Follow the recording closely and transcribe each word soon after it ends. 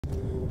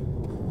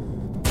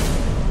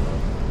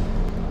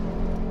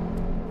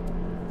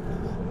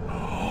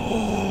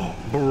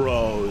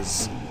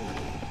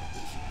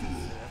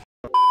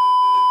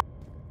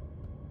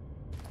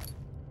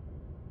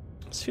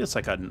feels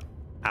like an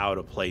out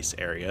of place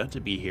area to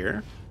be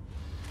here.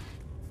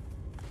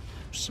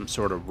 Some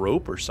sort of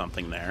rope or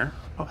something there.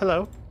 Oh,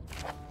 hello.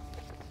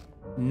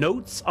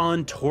 Notes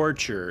on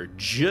torture.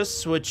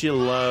 Just what you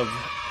love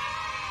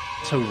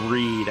to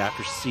read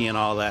after seeing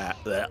all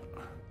that. Blech.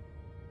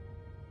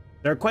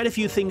 There are quite a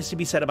few things to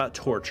be said about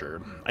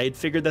torture. I had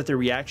figured that the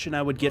reaction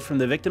I would get from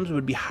the victims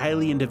would be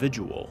highly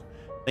individual.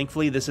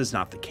 Thankfully, this is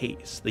not the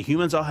case. The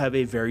humans all have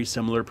a very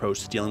similar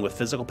approach to dealing with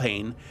physical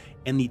pain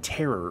and the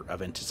terror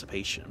of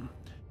anticipation.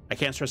 I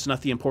can't stress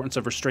enough the importance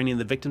of restraining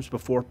the victims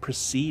before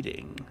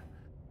proceeding.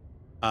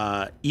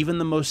 Even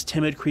the most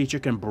timid creature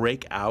can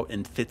break out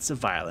in fits of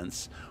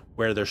violence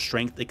where their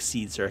strength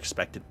exceeds their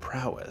expected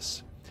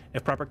prowess.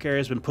 If proper care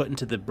has been put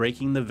into the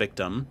breaking the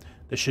victim,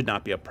 this should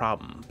not be a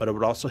problem, but it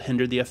would also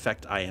hinder the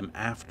effect I am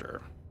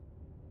after.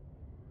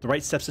 The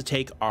right steps to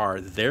take are,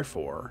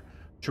 therefore,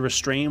 to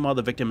restrain while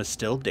the victim is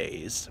still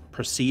dazed,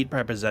 proceed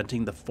by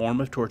presenting the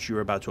form of torture you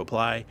are about to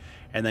apply,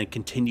 and then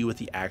continue with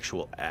the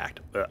actual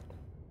act. Ugh.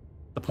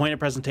 The point of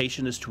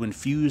presentation is to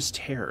infuse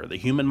terror. The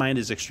human mind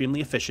is extremely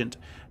efficient,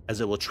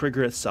 as it will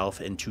trigger itself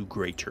into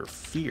greater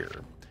fear,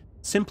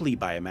 simply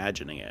by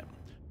imagining it.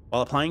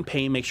 While applying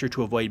pain, make sure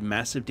to avoid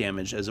massive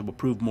damage, as it will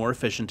prove more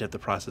efficient if the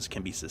process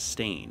can be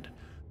sustained.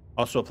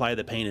 Also apply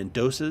the pain in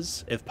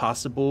doses, if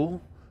possible,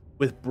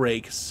 with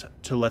breaks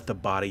to let the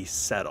body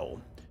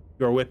settle. If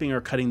you are whipping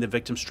or cutting the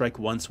victim, strike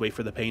once, wait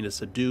for the pain to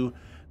subdue,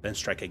 then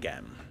strike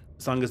again.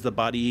 As long as the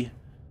body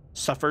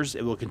suffers,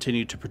 it will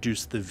continue to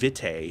produce the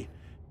vitae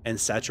and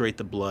saturate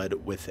the blood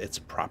with its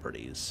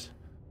properties.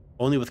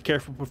 Only with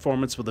careful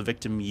performance will the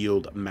victim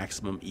yield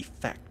maximum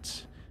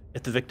effect.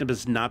 If the victim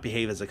does not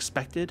behave as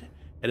expected,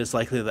 it is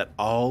likely that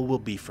all will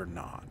be for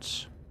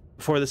naught.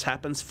 Before this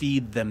happens,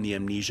 feed them the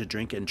amnesia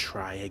drink and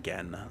try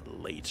again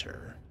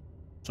later.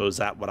 So is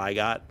that what I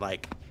got?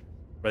 Like,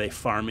 were they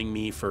farming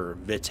me for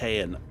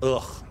vitae? And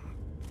ugh,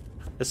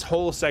 this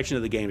whole section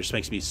of the game just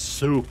makes me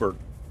super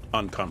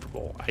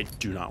uncomfortable. I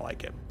do not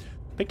like it.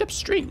 Picked up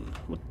string.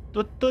 What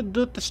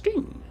the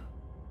string?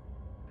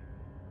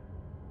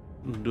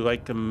 Do I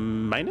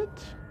combine it?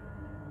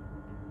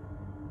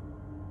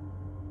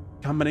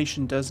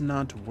 Combination does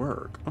not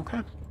work.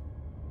 Okay.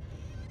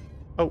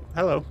 Oh,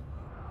 hello.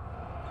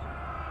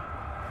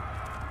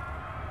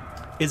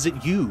 Is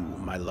it you,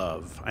 my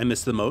love, I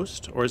miss the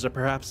most, or is it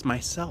perhaps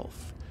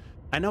myself?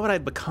 I know what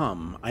I've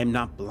become. I am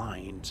not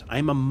blind. I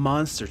am a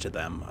monster to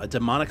them, a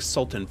demonic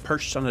sultan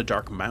perched on a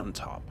dark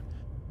mountaintop.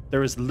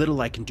 There is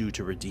little I can do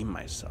to redeem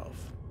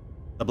myself.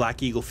 The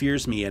Black Eagle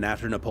fears me, and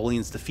after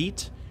Napoleon's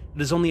defeat,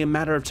 it is only a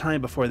matter of time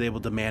before they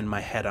will demand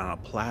my head on a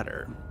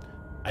platter.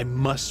 I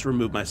must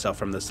remove myself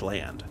from this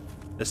land.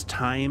 This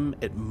time,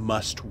 it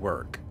must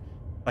work.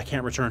 If I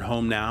can't return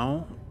home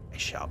now, I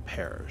shall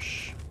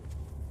perish.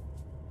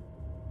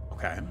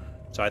 Okay,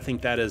 so I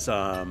think that is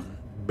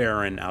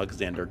Baron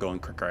Alexander going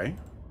cray-cray.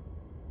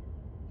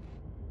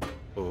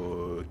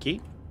 Okay.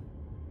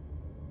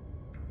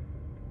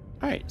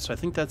 Alright, so I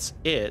think that's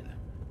it.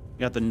 We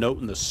got the note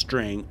and the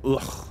string.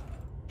 Ugh,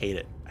 hate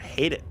it. I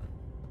hate it.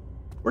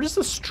 Where does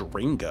the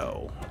string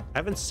go? I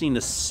haven't seen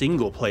a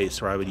single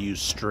place where I would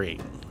use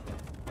string.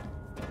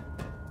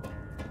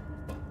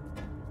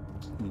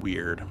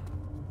 Weird.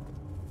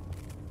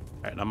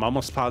 Alright, I'm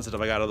almost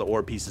positive I got all the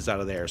ore pieces out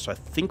of there, so I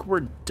think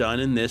we're done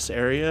in this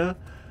area.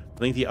 I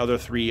think the other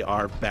three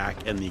are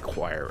back in the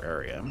choir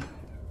area.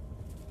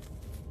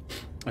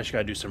 I just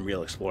gotta do some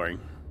real exploring.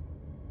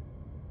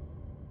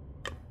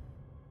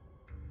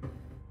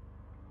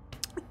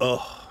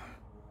 Ugh.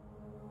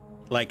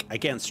 Like, I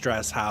can't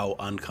stress how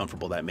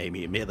uncomfortable that made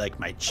me. It made, like,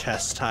 my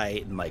chest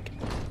tight and, like,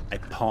 my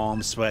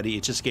palms sweaty.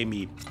 It just gave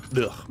me,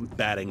 ugh,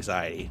 bad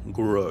anxiety.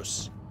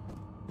 Gross.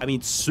 I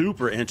mean,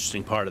 super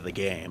interesting part of the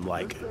game.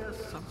 Like,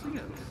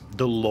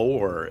 the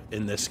lore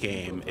in this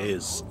game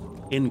is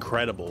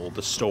incredible.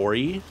 The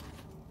story,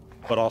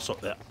 but also,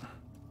 the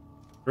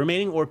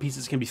remaining ore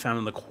pieces can be found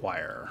in the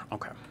choir.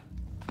 Okay.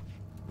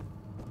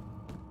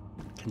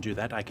 Can do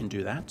that. I can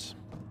do that.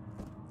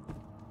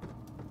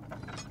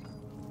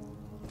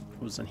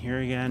 What was in here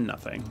again?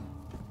 Nothing.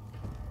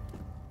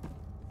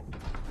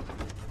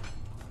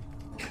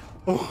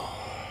 Oh,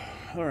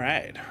 all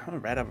right. All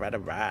right, all right, all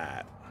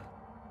right.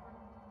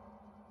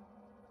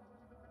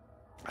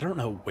 I don't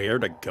know where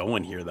to go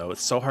in here, though.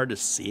 It's so hard to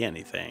see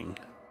anything.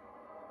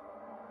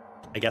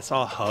 I guess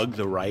I'll hug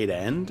the right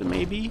end,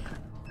 maybe?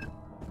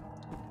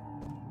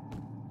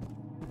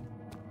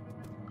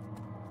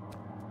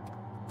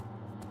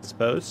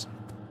 Suppose.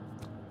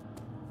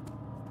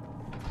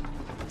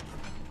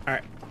 All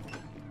right.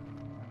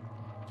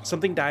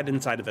 Something died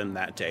inside of him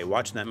that day.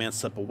 Watching that man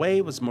slip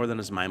away was more than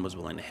his mind was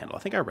willing to handle. I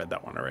think I read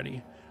that one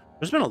already.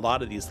 There's been a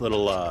lot of these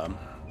little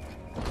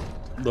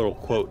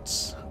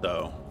quotes,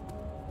 though.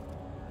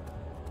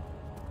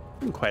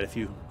 Quite a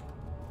few.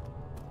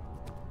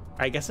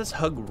 I guess it's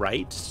hug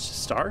right to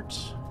start.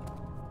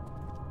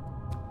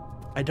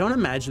 I don't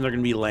imagine they're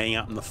going to be laying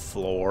out on the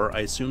floor.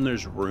 I assume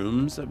there's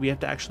rooms that we have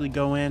to actually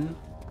go in.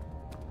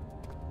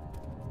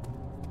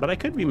 But I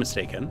could be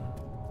mistaken.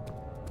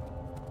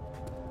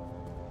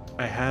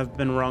 I have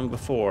been wrong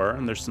before,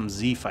 and there's some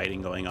Z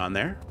fighting going on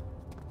there.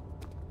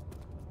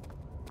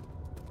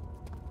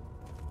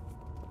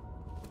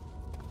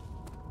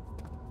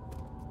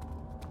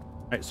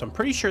 All right, so I'm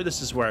pretty sure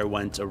this is where I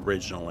went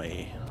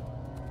originally.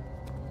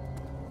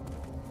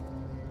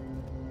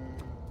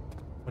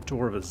 What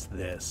door was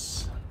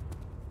this?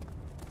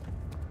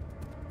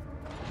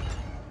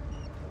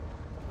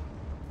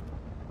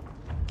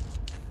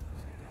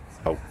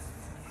 Oh.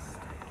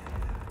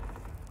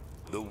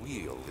 The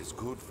wheel is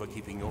good for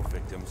keeping your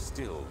victims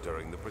still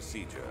during the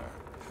procedure.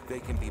 They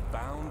can be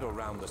bound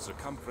around the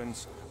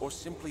circumference or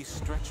simply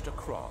stretched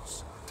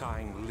across,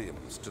 tying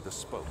limbs to the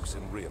spokes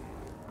and rim.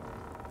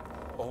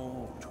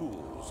 All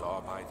tools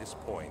are by this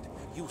point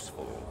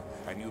useful,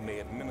 and you may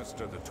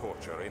administer the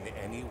torture in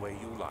any way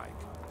you like.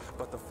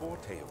 But the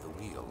forte of the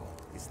wheel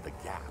is the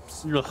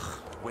gaps. Ugh.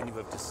 When you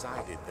have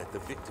decided that the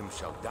victim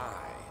shall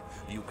die,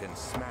 you can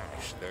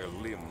smash their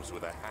limbs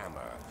with a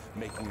hammer,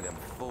 making them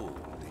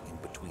fold in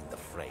between the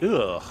frames.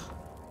 Ugh.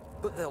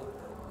 But they'll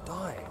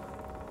die.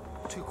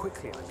 Too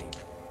quickly, I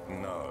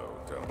mean. No,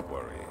 don't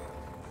worry.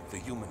 The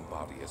human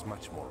body is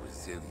much more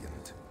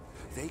resilient.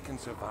 They can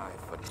survive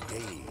for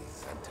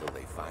days until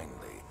they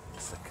finally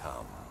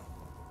succumb.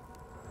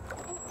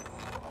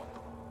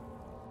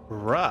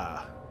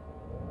 Bruh.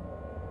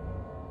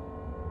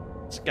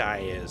 This guy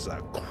is a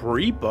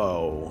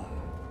creepo.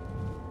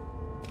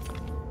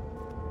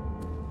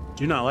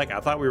 Do not like. I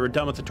thought we were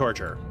done with the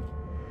torture.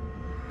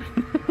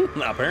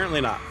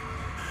 Apparently not.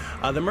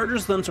 The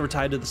murderer's limbs were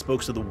tied to the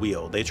spokes of the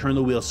wheel. They turned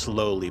the wheel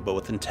slowly, but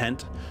with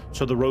intent,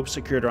 so the rope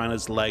secured around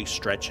his legs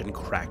stretched and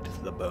cracked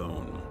to the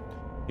bone.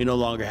 He no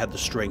longer had the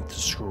strength to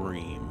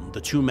scream.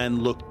 The two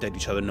men looked at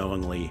each other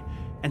knowingly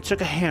and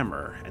took a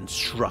hammer and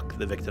struck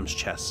the victim's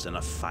chest in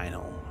a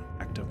final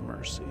act of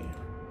mercy.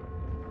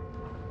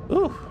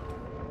 Ooh.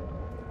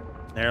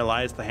 There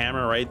lies the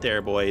hammer right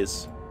there,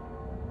 boys.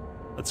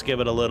 Let's give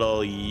it a little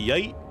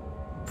yite.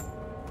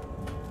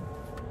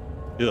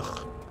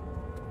 Ugh.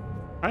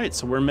 All right,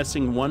 so we're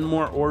missing one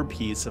more ore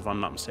piece, if I'm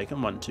not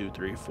mistaken. 1, 2,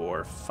 3,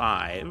 4,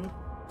 5.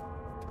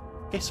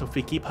 Okay, so if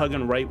we keep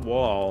hugging right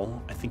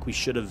wall, I think we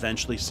should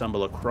eventually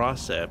stumble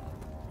across it.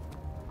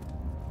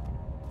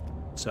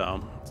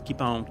 So let's keep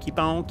on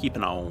keeping on.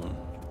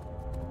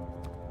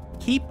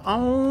 Keep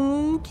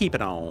on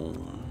keeping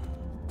on.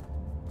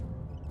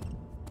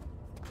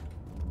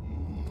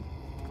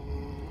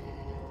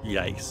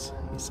 Yikes.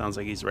 It sounds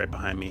like he's right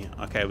behind me.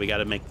 Okay, we got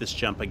to make this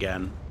jump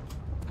again.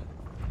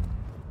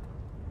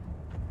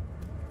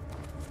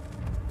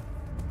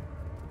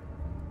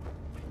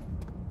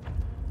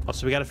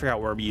 Also, we got to figure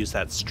out where we use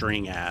that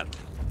string at.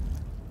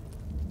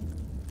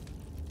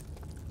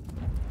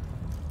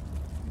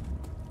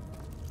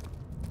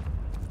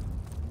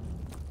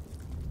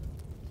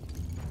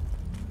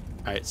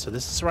 All right, so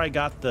this is where I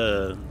got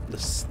the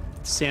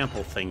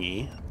sample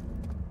thingy.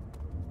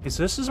 Okay,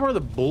 so this is where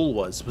the bull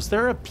was. Was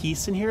there a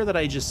piece in here that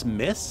I just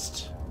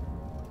missed?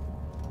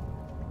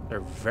 There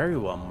very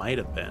well might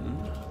have been.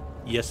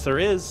 Yes, there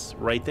is.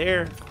 Right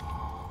there.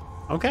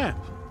 Okay.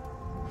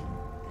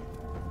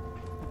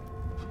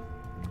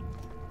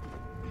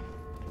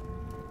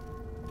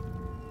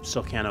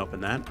 Still can't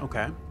open that.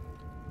 Okay.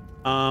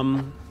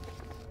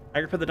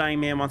 Tiger for the Dying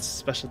Man wants a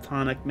special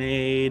tonic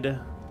made.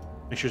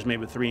 Mixture is made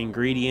with 3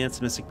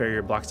 ingredients. Mystic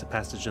Barrier blocks the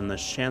passage in the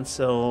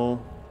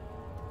chancel.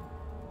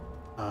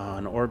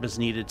 An orb is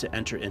needed to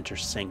enter Inter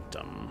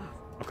Sanctum.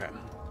 Okay.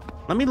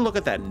 Let me look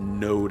at that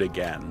note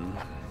again.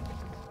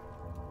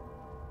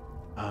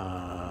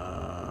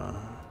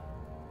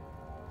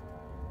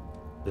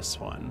 This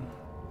one.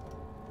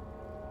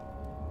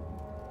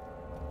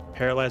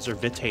 Paralyzer,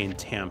 Vitae, and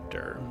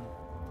Tempter.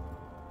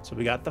 So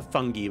we got the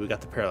fungi, we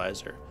got the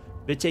paralyzer.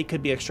 Vitae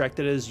could be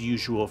extracted as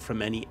usual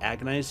from any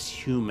agonized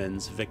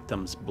human's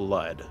victim's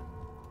blood.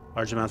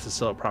 Large amounts of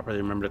still properly.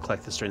 Remember to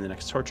collect this during the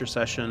next torture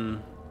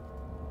session.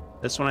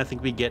 This one I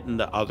think we get in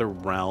the other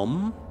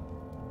realm.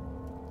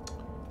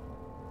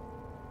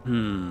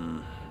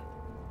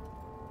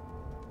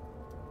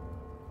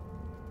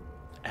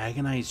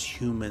 Agonized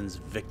human's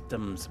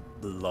victim's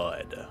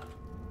blood.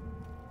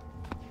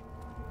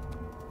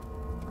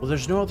 Well,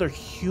 there's no other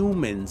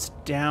humans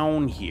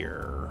down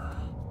here.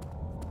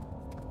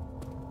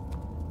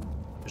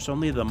 There's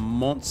only the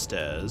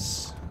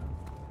monsters.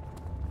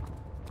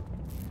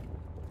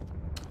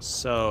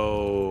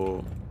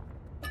 So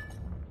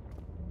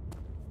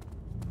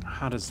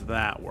how does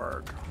that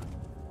work?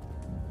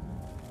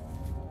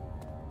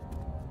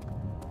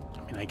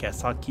 I mean, I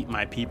guess I'll keep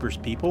my peepers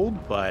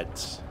peopled, but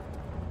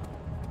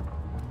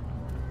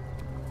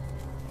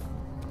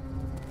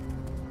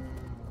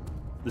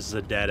this is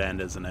a dead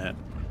end, isn't it?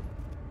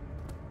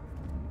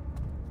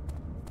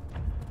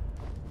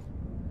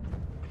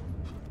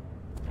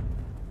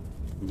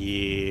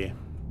 Yeah.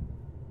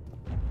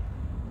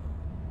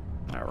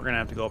 All right, we're gonna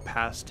have to go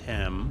past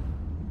him.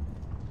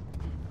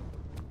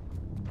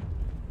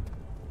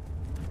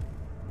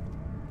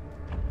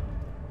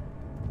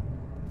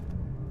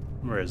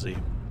 Where is he?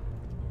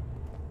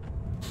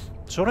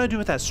 So what do I do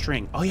with that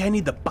string? Oh yeah, I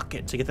need the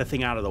bucket to get the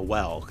thing out of the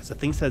well, because the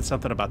thing said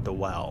something about the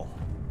well.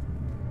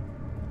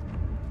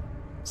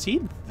 See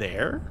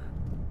there?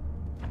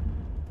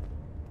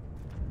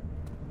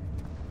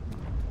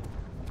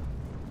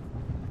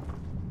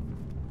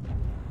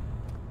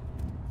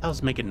 I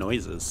was making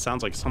noises.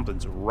 Sounds like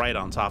something's right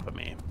on top of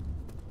me.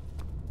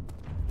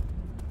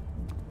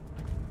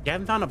 Yeah, I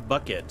haven't found a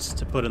bucket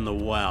to put in the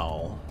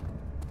well.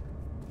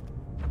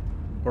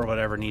 Or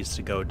whatever needs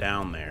to go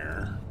down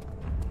there.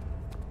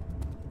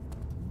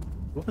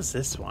 What was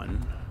this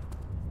one?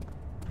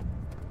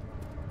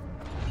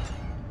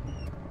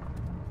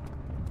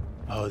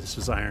 Oh, this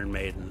was Iron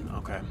Maiden.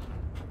 Okay.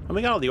 And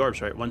we got all the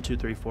orbs, right? 1, 2,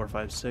 3, 4,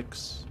 5,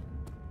 6.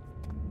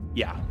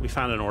 Yeah, we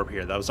found an orb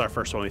here. That was our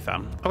first one we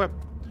found. Okay.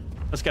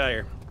 Let's get out of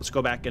here. Let's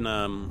go back and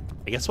I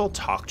guess we'll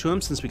talk to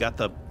him since we got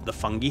the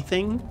fungi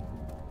thing.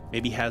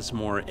 Maybe he has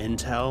more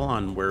intel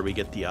on where we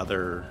get the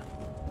other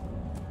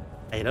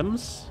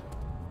items.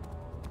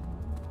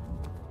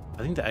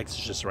 I think the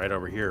exit is just right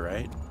over here,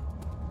 right?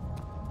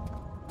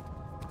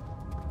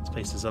 This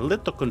place is a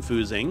little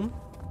confusing.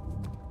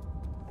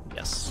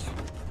 Yes.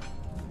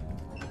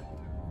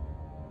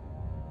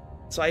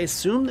 So I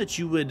assume that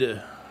you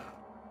would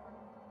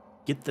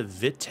get the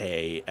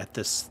vitae at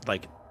this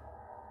like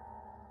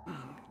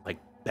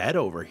bed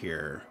over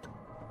here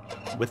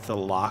with the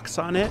locks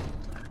on it,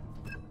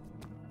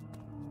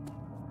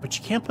 but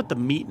you can't put the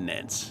meat in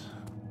it.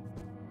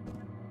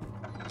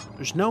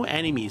 There's no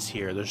enemies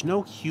here. There's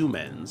no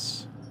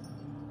humans.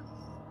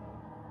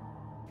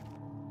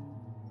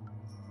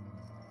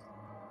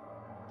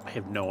 I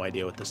have no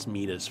idea what this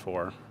meat is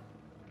for.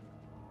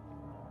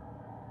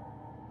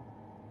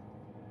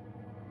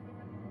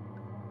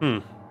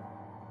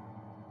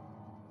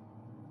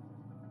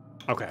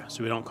 Okay,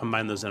 so we don't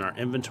combine those in our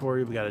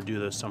inventory. We got to do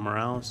those somewhere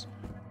else.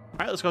 All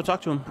right, let's go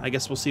talk to him. I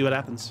guess we'll see what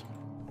happens.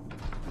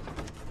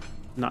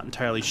 Not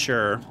entirely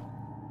sure.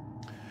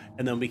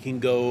 And then we can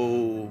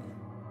go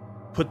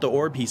put the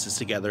ore pieces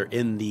together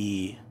in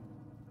the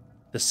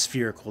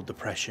spherical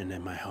depression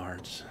in my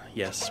heart.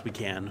 Yes, we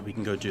can. We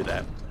can go do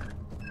that.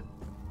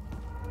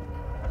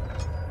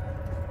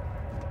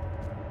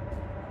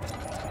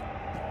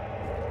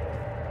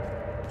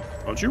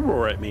 Don't you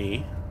roar at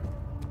me.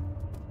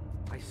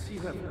 You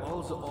have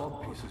all the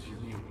orb pieces you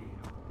need.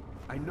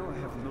 I know I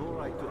have no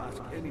right to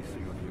ask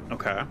anything of you.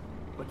 Okay.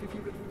 But if you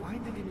could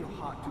find it in your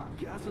heart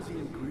to gather the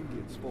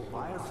ingredients for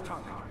Vire's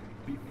tongue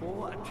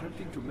before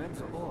attempting to mend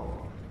the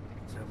orb,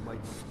 there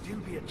might still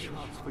be a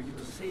chance for you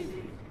to save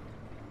me.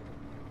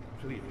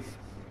 Please,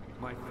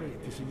 my fate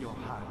is in your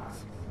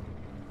hands.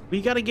 Well,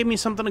 you gotta give me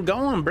something to go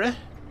on, bruh.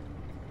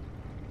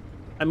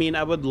 I mean,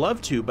 I would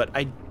love to, but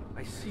I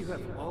see you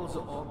have all the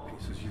orb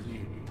pieces you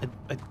need.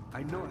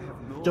 I know I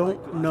have no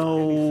don't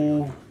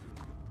know.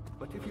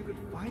 But if you could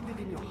find it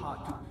in your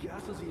heart to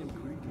gather the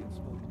ingredients.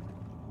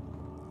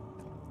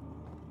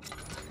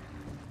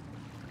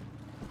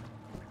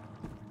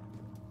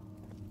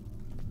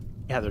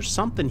 Yeah, there's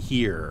something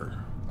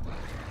here.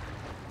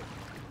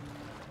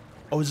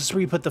 Oh, is this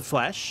where you put the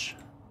flesh?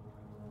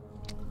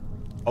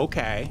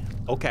 Okay,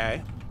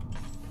 okay.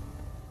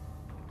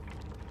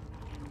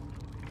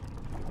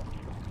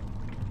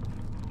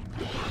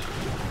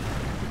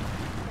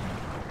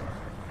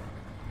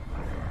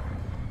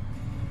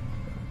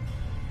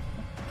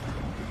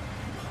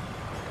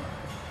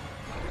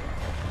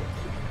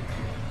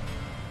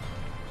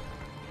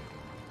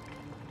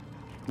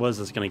 What is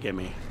this gonna give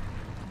me?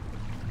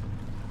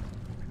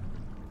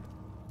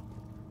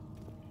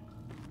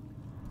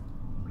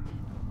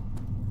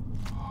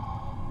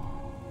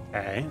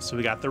 Okay, so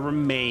we got the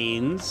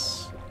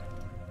remains.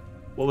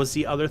 What was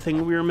the other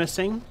thing we were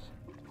missing?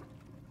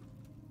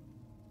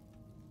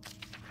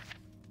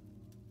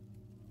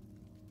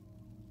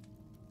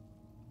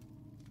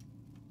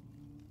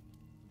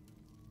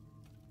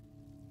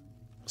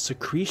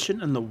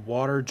 Secretion in the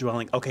water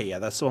dwelling. Okay, yeah,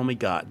 that's the one we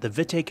got. The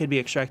vitae could be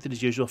extracted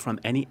as usual from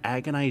any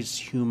agonized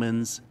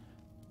human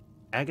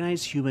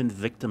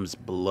victim's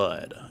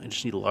blood. I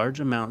just need large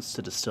amounts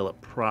to distill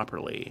it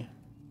properly.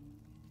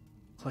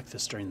 Collect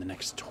this during the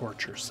next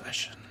torture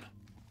session.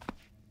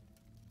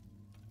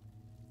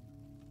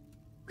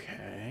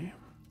 Okay.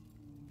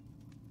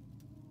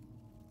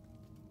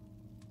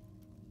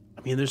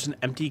 I mean, there's an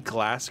empty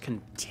glass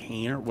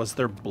container. Was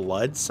there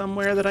blood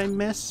somewhere that I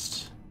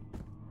missed?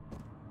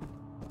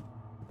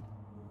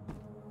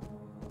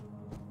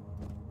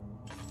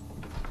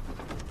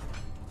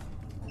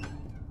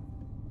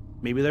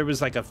 Maybe there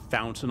was like a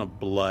fountain of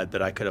blood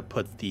that I could have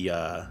put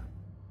the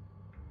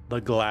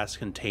glass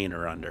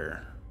container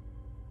under.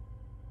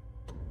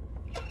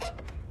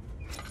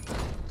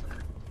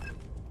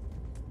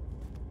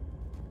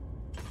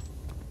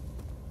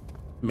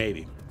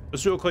 Maybe.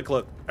 Let's do a quick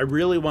look. I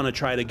really want to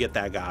try to get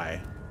that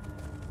guy.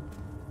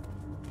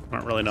 I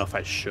don't really know if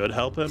I should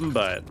help him,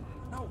 but...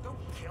 No, don't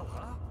kill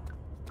her.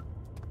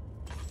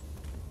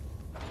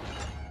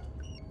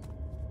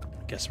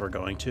 I guess we're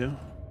going to.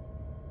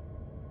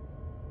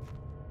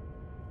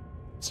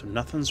 So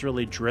nothing's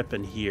really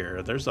dripping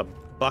here. There's a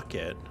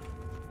bucket.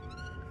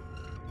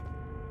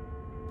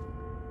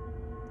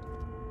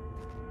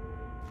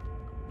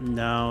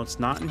 No, it's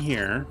not in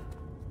here.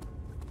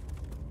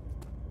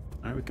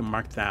 All right, we can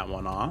mark that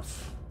one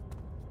off.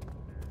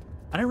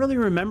 I don't really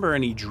remember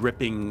any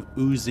dripping,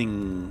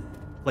 oozing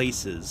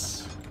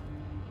places.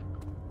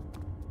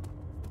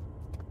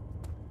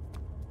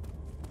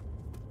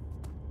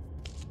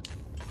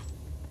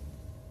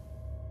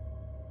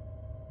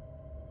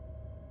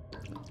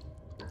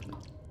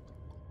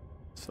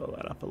 Fill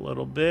that up a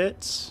little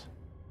bit.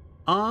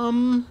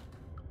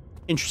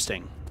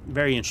 Interesting.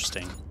 Very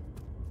interesting.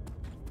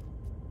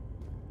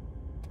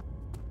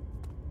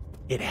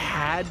 It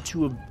had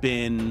to have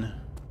been...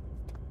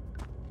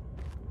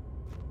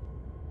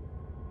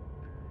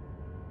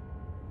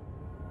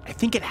 I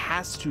think it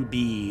has to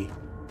be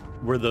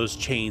where those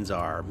chains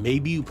are.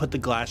 Maybe you put the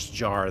glass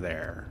jar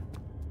there.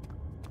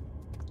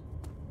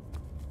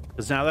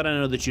 Because now that I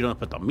know that you don't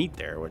put the meat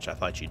there, which I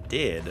thought you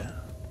did, you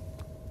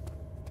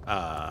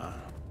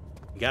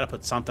gotta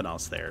put something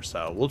else there.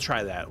 So we'll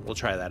try that. We'll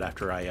try that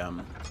after I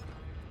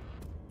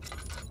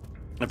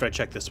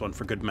check this one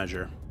for good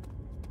measure.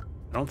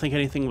 I don't think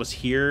anything was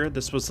here.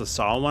 This was the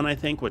saw one, I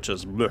think, which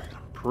is bleh,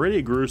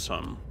 pretty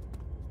gruesome.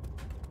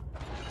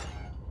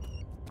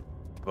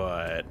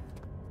 But,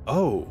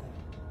 oh.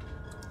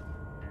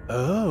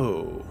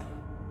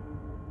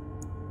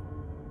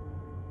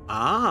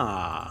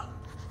 Ah.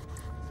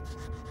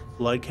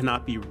 Blood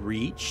cannot be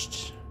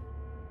reached.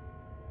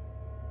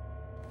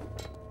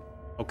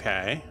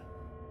 Okay.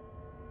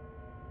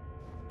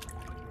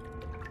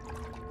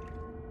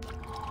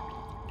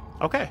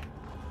 Okay.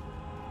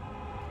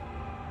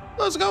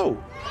 Let's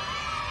go.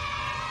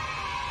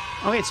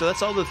 Okay, so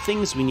that's all the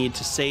things we need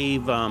to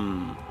save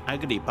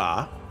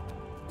Agrippa.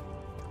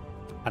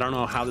 I don't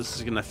know how this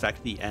is going to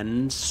affect the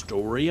end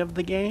story of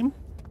the game,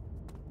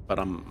 but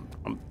I'm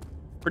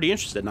pretty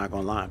interested, not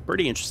gonna lie.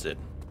 Pretty interested.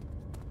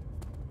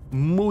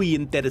 Muy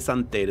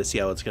interesante to see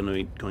how it's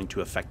going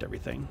to affect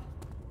everything.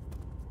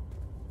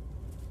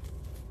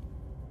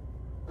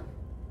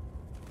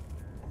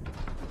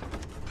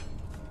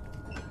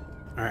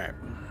 All right.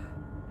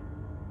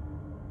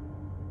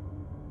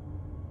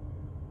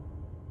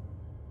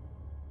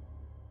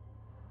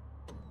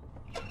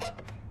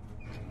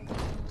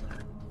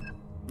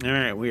 All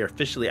right, we are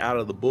officially out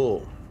of the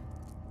bull.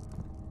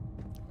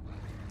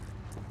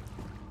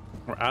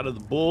 We're out of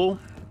the bull.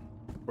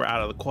 We're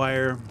out of the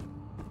choir.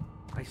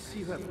 I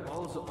see that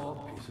all the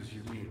orb pieces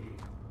you need.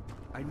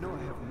 I know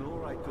I have no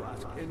right to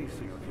ask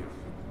anything of you.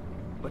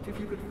 But if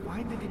you could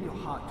find it in your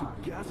heart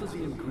to gather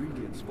the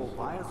ingredients for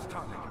Vaya's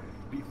tonic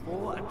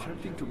before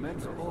attempting to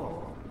mend the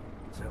orb,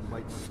 there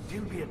might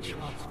still be a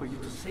chance for you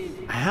to save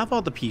it. I have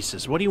all the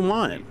pieces. What do you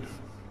want?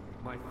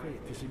 My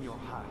faith is in your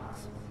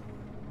hands.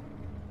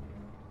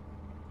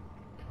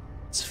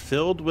 It's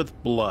filled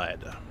with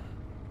blood.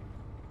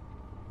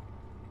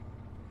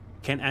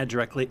 Can't add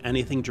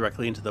anything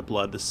directly into the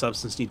blood. The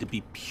substance need to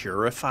be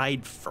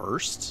purified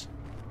first.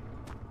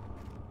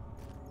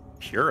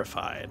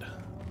 Purified.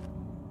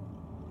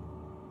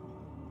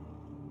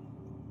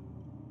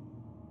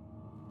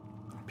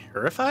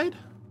 Purified?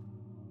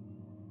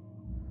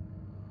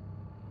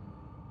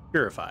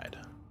 Purified.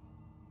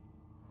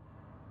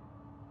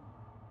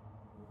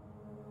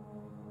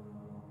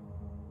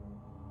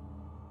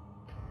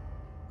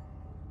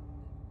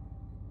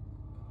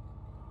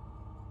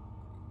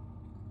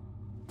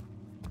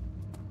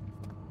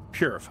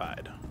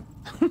 Purified.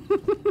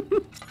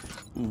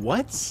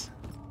 What?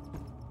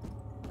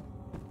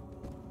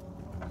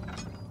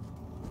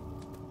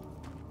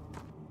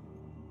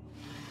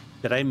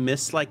 Did I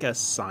miss like a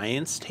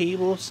science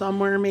table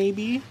somewhere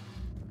maybe?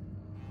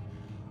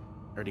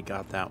 Already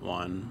got that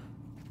one.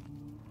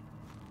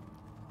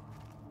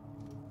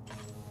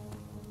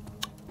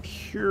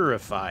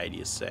 Purified,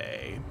 you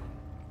say?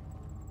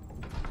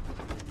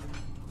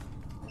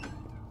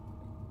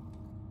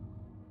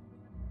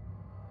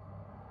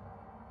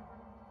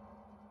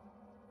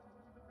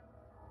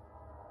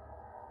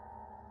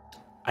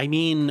 I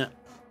mean,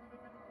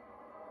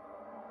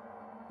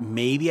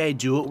 maybe I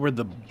do it where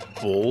the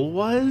bull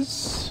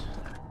was?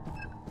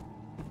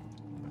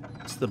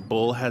 So the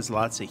bull has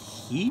lots of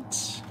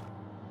heat?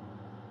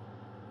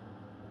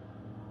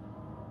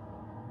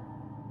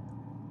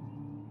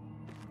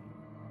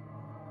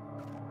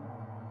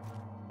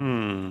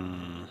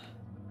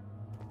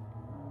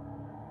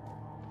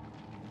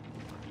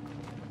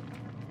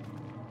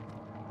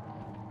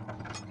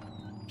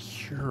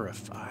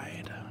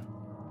 Purified.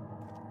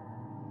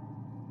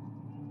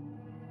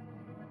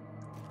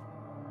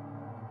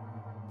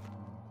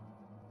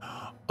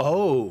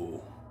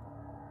 Oh.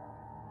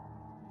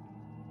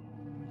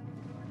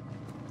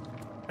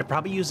 I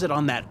probably use it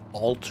on that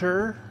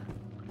altar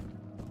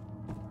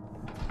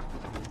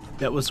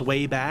that was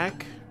way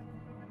back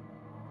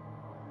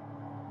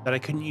that I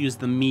couldn't use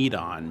the meat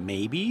on,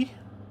 maybe?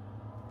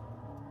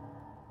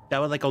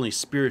 That would like only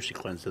spiritually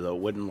cleanse it though,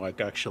 it wouldn't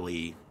like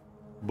actually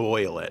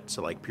boil it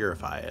to like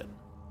purify it.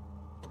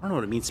 I don't know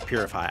what it means to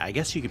purify. I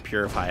guess you could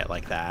purify it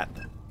like that,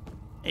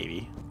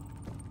 maybe.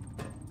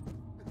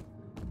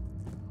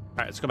 All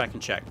right, let's go back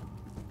and check.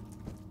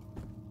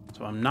 So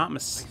So I'm not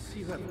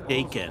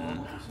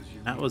mistaken.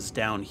 That was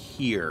down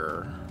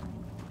here.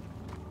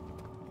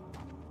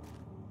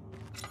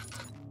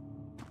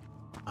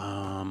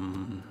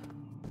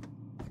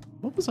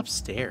 What was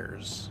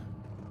upstairs?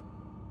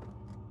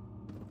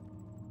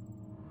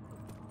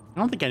 I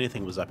don't think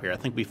anything was up here. I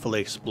think we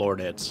fully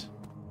explored it.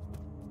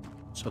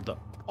 So the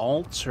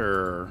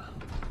altar,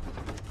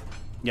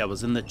 yeah,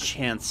 was in the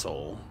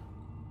chancel.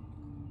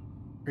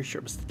 Pretty sure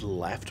it was to the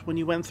left when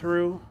you went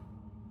through.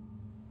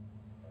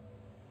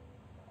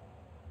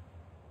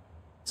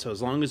 So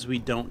as long as we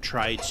don't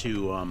try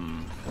to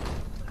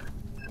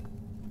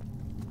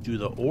do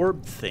the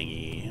orb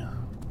thingy.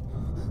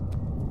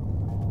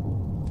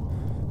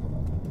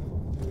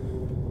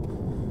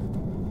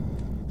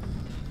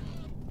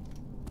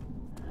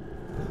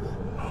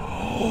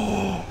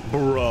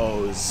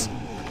 Bros.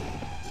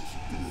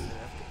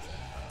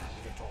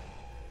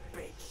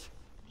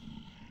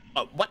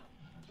 What?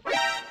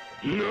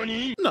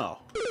 Nani? No.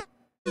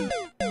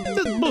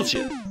 That's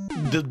bullshit.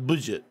 That's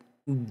bullshit.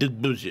 That's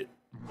bullshit.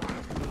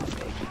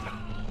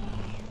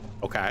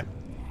 Okay.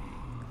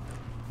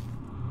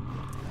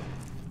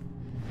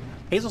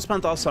 Hazel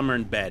spent all summer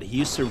in bed. He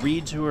used to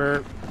read to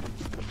her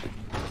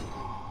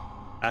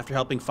after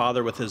helping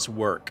father with his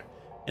work.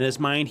 In his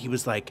mind, he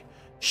was like,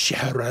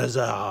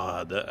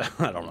 Shahrazad.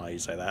 I don't know how you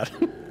say that.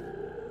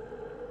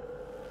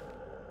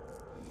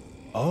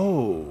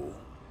 Oh.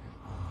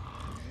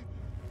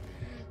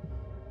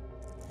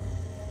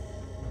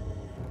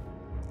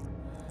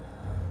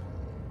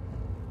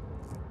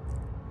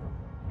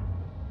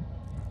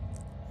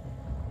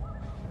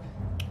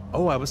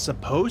 Oh, I was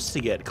supposed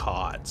to get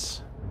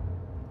caught.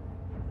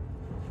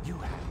 You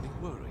had me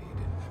worried.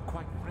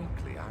 Quite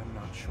frankly, I'm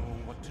not sure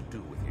what to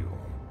do with you.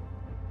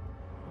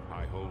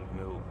 I hold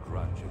no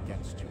grudge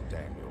against you,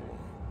 Daniel.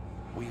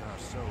 We are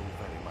so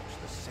very much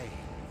the same,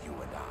 you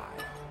and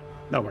I.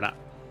 No, we're not.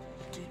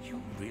 Did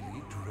you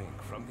really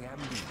drink from the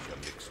amnesia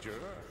mixture?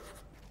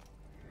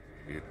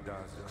 It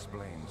does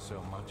explain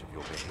so much of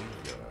your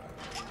behavior.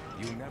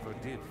 You never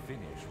did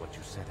finish what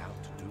you set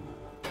out to do.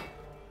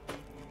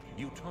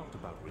 You talked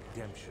about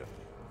redemption,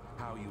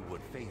 how you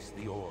would face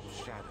the orb's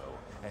shadow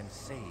and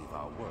save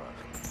our work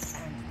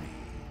and me.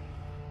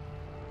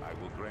 I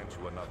will grant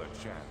you another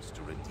chance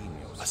to redeem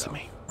yourself. Listen to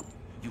me.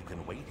 You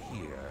can wait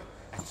here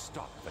and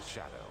stop the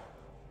shadow.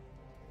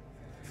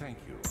 Thank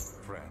you,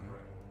 friend.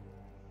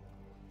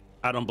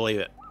 I don't believe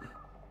it.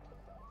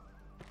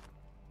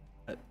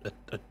 I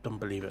don't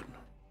believe it.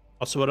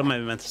 Also, what am I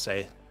meant to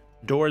say?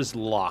 Door is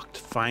locked.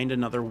 Find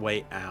another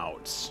way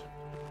out.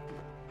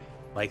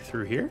 Like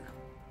through here?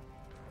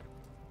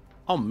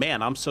 Oh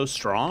man, I'm so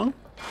strong.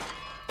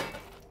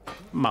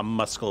 My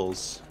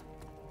muscles.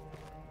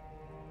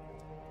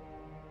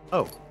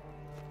 Oh.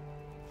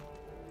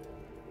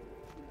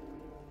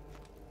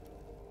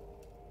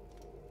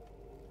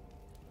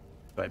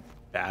 Do I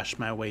bash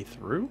my way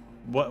through?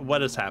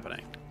 What is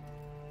happening?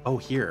 Oh,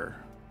 here.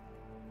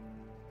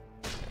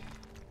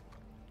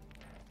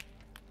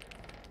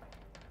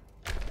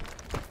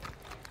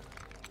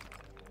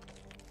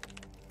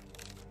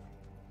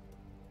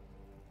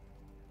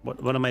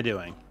 What am I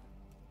doing?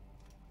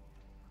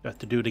 Do I have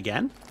to do it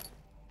again?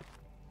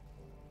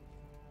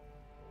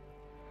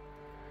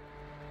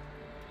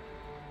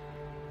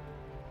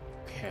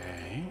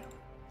 Okay.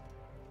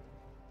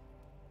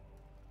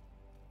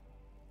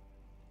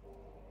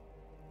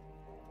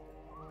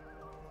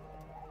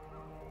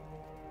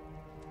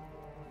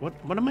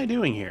 What am I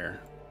doing here?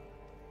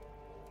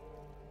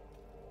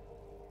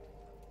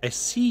 I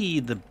see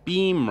the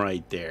beam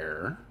right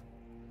there.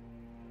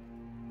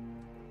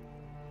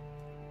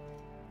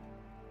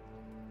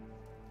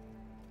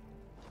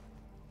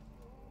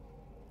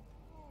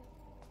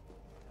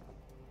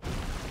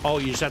 Oh,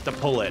 you just have to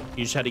pull it.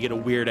 You just had to get a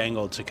weird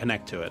angle to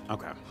connect to it.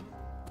 Okay.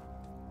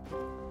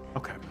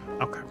 Okay.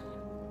 Okay.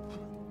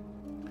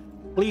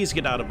 Please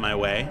get out of my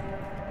way.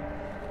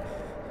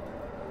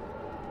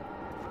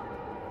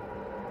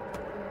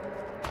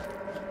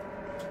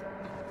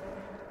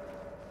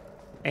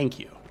 Thank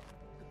you.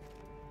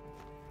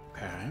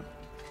 Okay.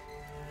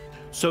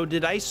 So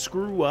did I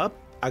screw up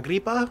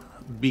Agrippa?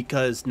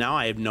 Because now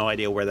I have no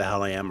idea where the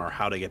hell I am or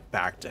how to get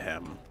back to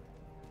him.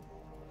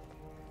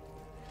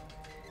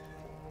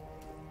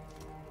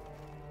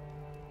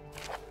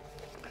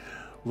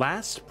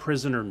 Last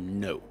prisoner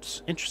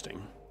notes.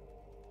 Interesting.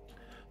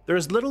 There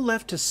is little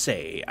left to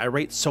say. I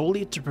write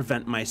solely to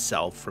prevent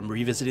myself from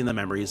revisiting the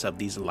memories of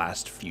these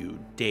last few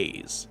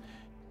days.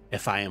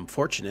 If I am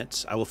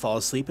fortunate, I will fall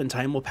asleep and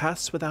time will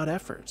pass without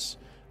efforts.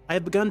 I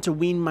have begun to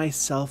wean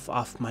myself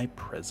off my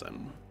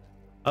prison.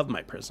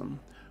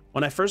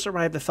 When I first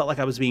arrived, I felt like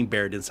I was being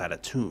buried inside a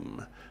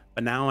tomb,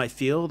 but now I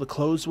feel the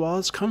closed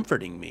walls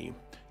comforting me.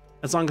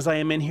 As long as I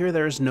am in here,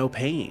 there is no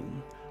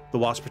pain. The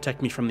walls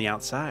protect me from the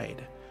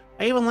outside.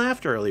 I even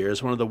laughed earlier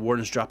as one of the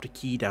wardens dropped a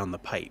key down the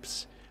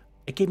pipes.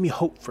 It gave me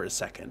hope for a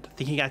second,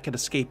 thinking I could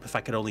escape if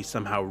I could only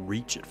somehow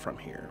reach it from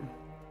here.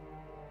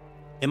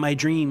 In my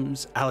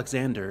dreams,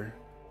 Alexander,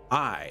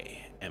 I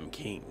am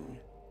king.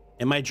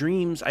 In my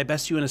dreams, I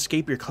best you and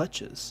escape your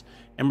clutches,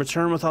 and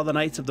return with all the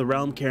knights of the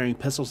realm carrying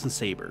pistols and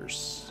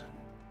sabers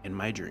in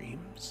my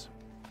dreams.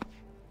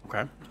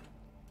 Okay.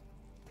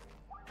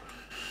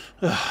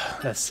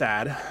 Ugh, that's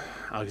sad.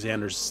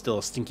 Alexander's still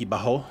a stinky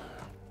butthole.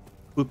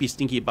 Whoopie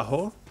stinky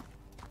butthole.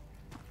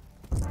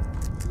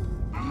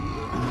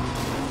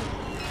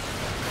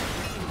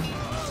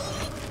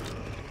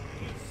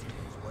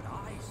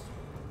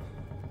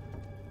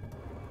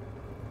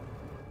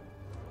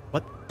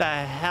 What the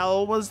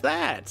hell was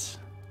that?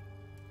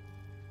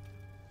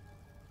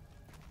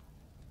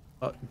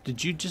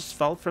 Did you just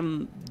fall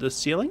from the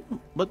ceiling?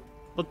 What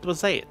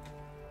was that?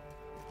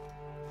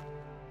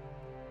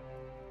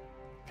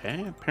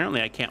 Okay,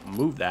 apparently I can't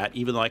move that,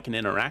 even though I can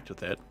interact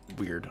with it.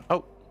 Weird.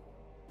 Oh.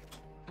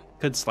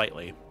 Could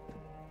slightly.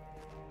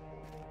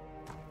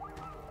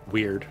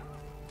 Weird.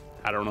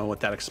 I don't know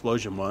what that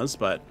explosion was,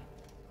 but...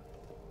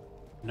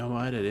 You know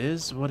what? It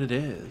is what it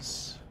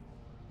is.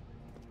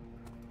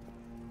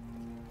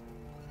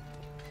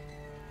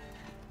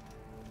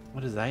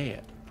 What is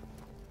that?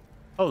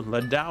 Oh,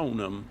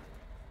 laudanum.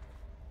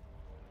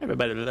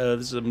 Everybody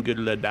loves some good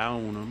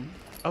laudanum.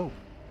 Oh.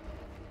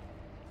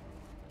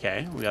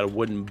 Okay, we got a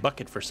wooden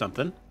bucket for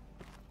something.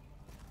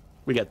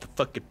 We got the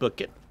fucking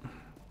bucket.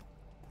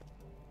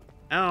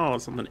 Ow,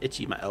 something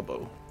itchy my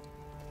elbow.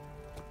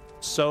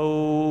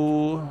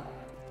 So...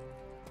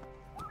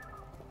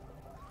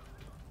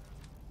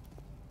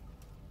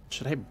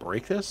 should I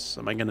break this?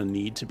 Am I gonna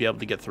need to be able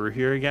to get through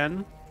here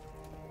again?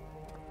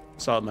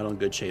 Solid metal in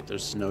good shape.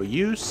 There's no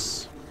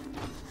use.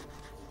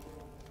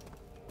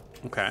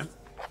 Okay.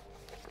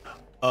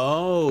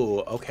 Oh,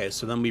 okay.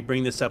 So then we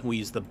bring this up and we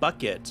use the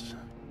bucket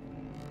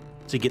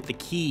to get the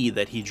key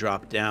that he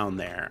dropped down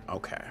there.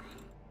 Okay.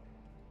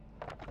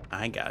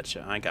 I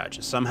gotcha. I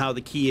gotcha. Somehow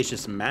the key is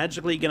just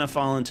magically gonna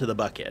fall into the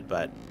bucket,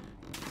 but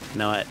you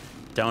know what?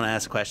 Don't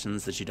ask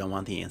questions that you don't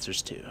want the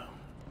answers to.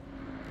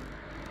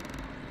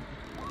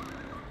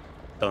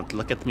 Don't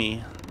look at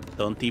me.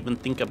 Don't even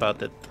think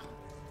about it.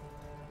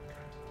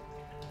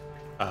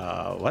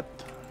 What?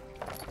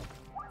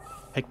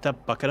 Picked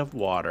up bucket of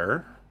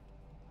water.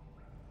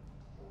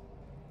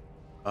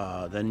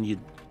 Then you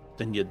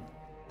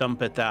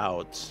dump it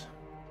out.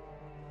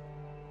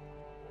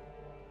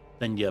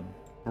 Then you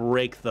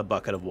break the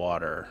bucket of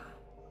water.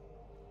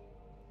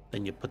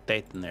 Then you put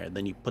that in there.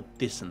 Then you put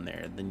this in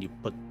there. Then you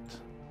put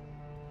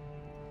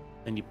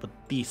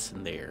this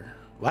in there.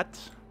 What?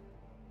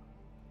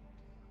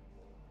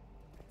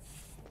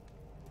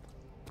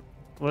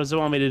 What does it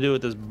want me to do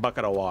with this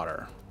bucket of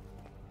water?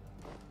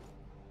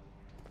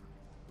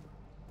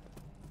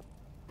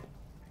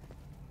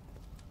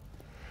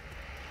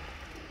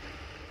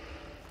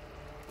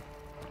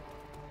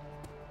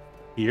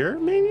 Here,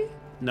 maybe?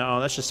 No,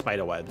 that's just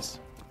spider webs.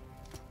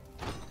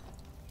 Do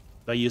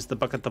I use the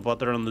bucket of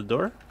water on the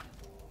door?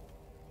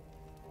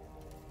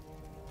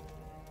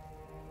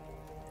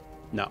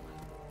 No.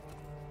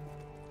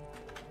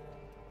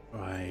 Do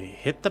I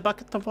hit the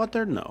bucket of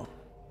water? No.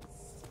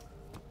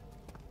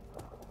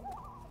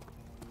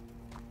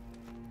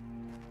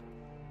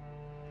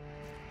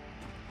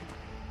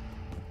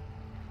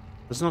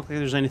 Doesn't look like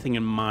there's anything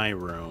in my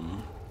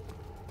room.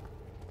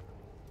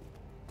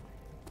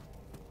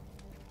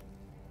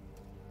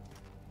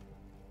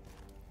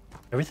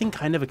 Everything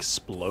kind of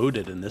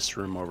exploded in this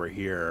room over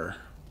here.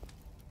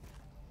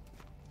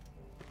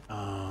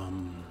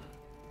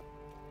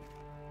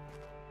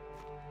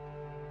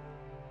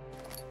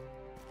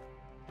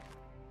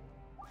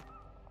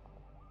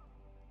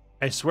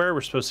 I swear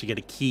we're supposed to get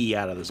a key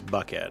out of this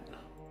bucket.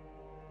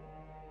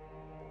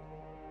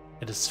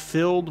 It is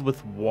filled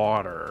with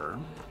water.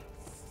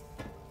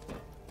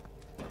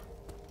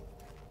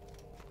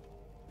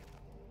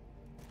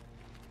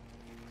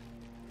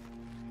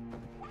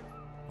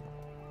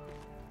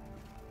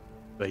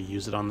 Do I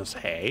use it on this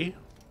hay?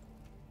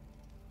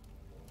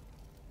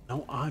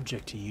 No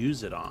object to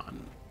use it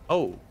on.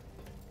 Oh.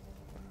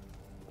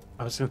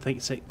 I was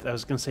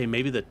gonna say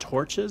maybe the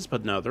torches,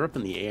 but no, they're up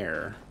in the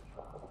air.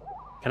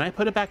 Can I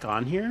put it back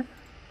on here?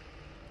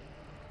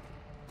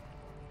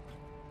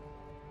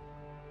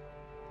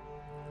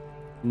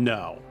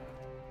 No.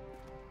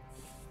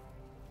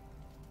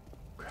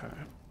 Okay.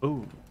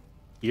 Oh,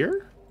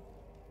 here?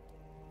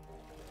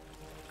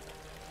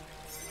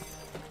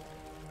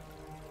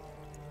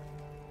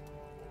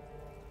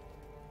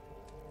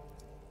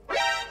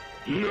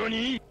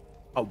 Nani?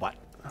 Oh, what?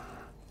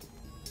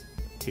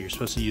 Okay, you're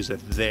supposed to use it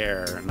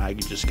there, and I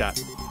just got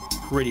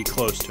pretty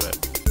close to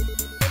it.